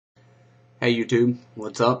Hey YouTube,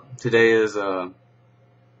 what's up? Today is March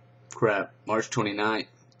 29th,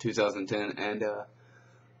 2010, and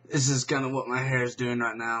this is kind of what my hair is doing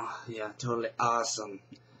right now. Yeah, totally awesome.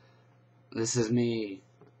 This is me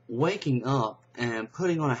waking up and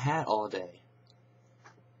putting on a hat all day.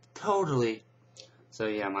 Totally. So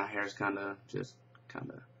yeah, my hair is kind of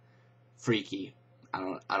freaky. I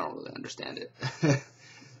don't really understand it.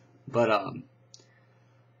 But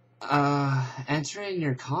answering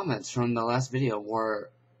your comments from the last video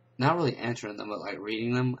were not really answering them, but like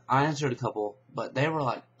reading them. I answered a couple, but they were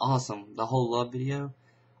like awesome. The whole love video,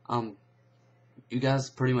 you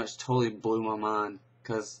guys pretty much totally blew my mind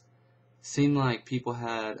because it seemed like people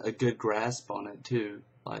had a good grasp on it too.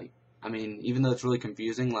 Like, I mean, even though it's really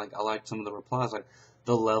confusing, like I liked some of the replies, like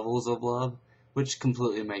the levels of love, which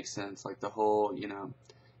completely makes sense. Like the whole,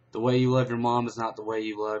 the way you love your mom is not the way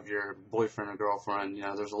you love your boyfriend or girlfriend.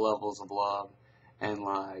 There's levels of love, and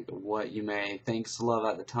like what you may think's love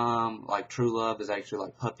at the time, like true love is actually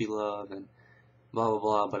like puppy love and blah blah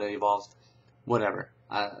blah. But it evolves, whatever.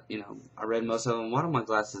 I read most of them. Why don't my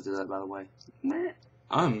glasses do that, by the way?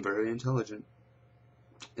 I'm very intelligent.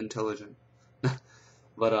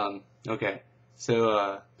 But okay.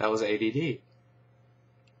 So that was ADD.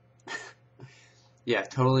 Yeah,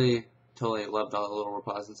 totally loved all the little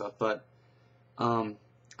replies and stuff, but I'm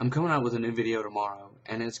coming out with a new video tomorrow,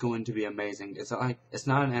 and it's going to be amazing. It's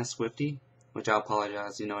not an Ask Swifty, which I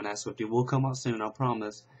apologize. An Ask Swifty will come out soon, I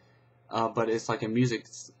promise. But it's like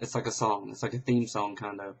it's like a song. It's like a theme song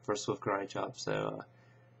kind of for Swift Karate Chop. So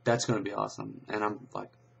that's going to be awesome, and I'm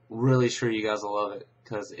like really sure you guys will love it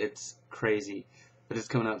because it's crazy. But it's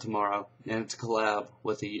coming out tomorrow, and it's a collab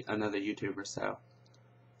with another YouTuber, so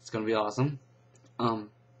it's going to be awesome.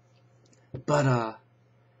 But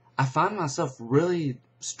I find myself really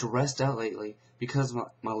stressed out lately because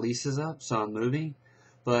my lease is up, so I'm moving.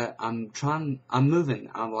 But I'm moving.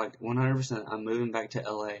 I'm like 100%. I'm moving back to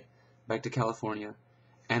LA, back to California,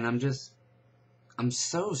 and I'm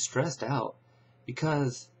so stressed out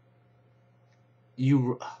because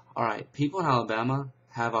alright, people in Alabama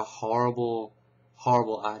have a horrible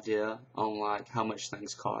idea on like how much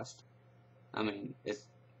things cost. I mean,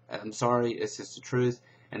 I'm sorry, it's just the truth.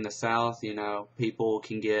 In the South, people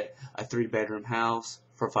can get a 3-bedroom house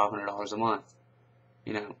for $500 a month.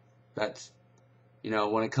 That's,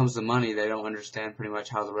 when it comes to money, they don't understand pretty much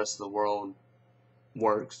how the rest of the world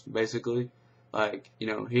works, basically. Like,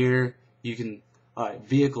 here, you can,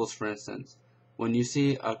 vehicles, for instance. When you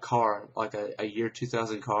see a car, like a year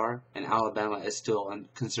 2000 car, in Alabama, it's still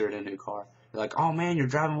considered a new car. You're like, oh man, you're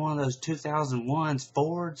driving one of those 2001s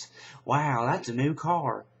Fords? Wow, that's a new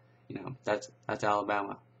car. That's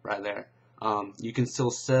Alabama right there. You can still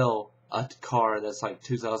sell a car that's like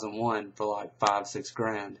 2001 for like 5-6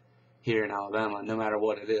 grand here in Alabama, no matter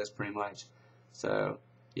what it is, pretty much. So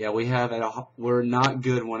yeah, we're not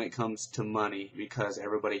good when it comes to money because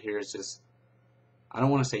everybody here is just, I don't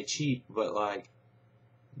want to say cheap, but like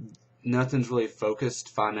nothing's really focused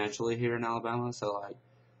financially here in Alabama. So like,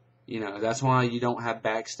 that's why you don't have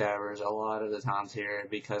backstabbers a lot of the times here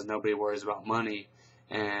because nobody worries about money.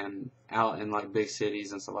 And out in like big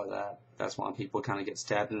cities and stuff like that, that's why people kind of get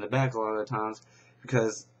stabbed in the back a lot of the times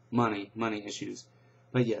because money issues.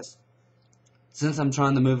 But yes, since I'm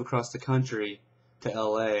trying to move across the country to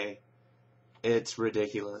LA, it's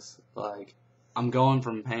ridiculous. Like, I'm going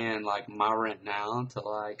from paying like my rent now to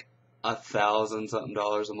like $1,000-something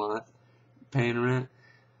a month paying rent,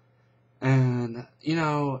 and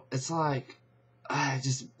it's like I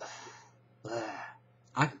just.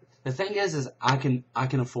 The thing is I can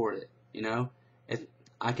afford it,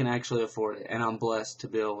 I can actually afford it, and I'm blessed to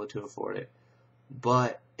be able to afford it.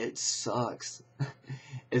 But it sucks.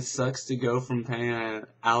 It sucks to go from paying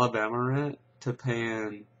Alabama rent to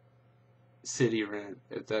paying city rent,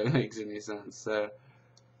 if that makes any sense. So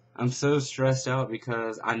I'm so stressed out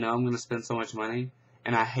because I know I'm going to spend so much money,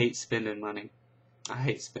 and I hate spending money.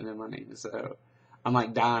 So I'm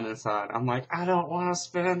like dying inside. I'm like, I don't want to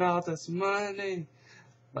spend all this money.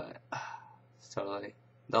 But it's totally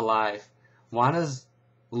the life. Why does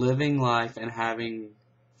living life and having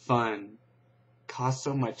fun cost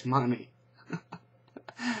so much money?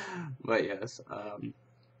 But yes,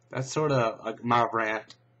 that's sort of like my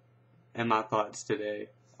rant and my thoughts today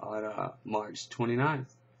on March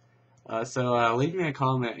 29th. So leave me a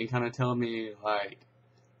comment and kind of tell me, like,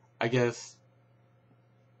 I guess,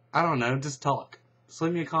 I don't know, just talk. Just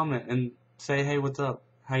leave me a comment and say, hey, what's up?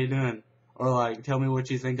 How you doing? Or like, tell me what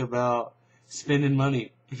you think about spending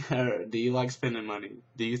money. Do you like spending money?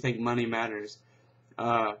 Do you think money matters?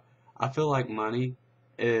 I feel like money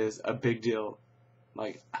is a big deal.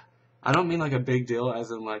 Like, I don't mean like a big deal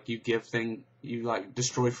as in like you like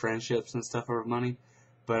destroy friendships and stuff over money,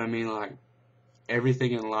 but I mean like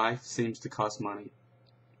everything in life seems to cost money.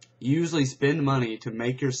 You usually spend money to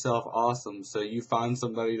make yourself awesome so you find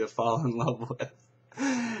somebody to fall in love with.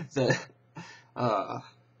 So, uh,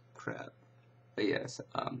 crap. But yes,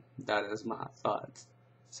 that is my thoughts.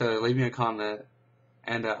 So leave me a comment,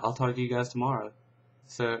 and I'll talk to you guys tomorrow.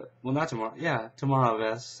 So, well, not tomorrow. Yeah, tomorrow,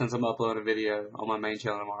 I guess, since I'm uploading a video on my main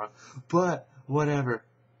channel tomorrow. But, whatever.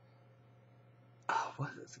 Oh,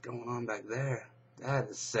 what is going on back there? That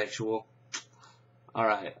is sexual.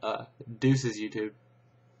 Alright, deuces, YouTube.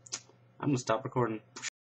 I'm gonna stop recording.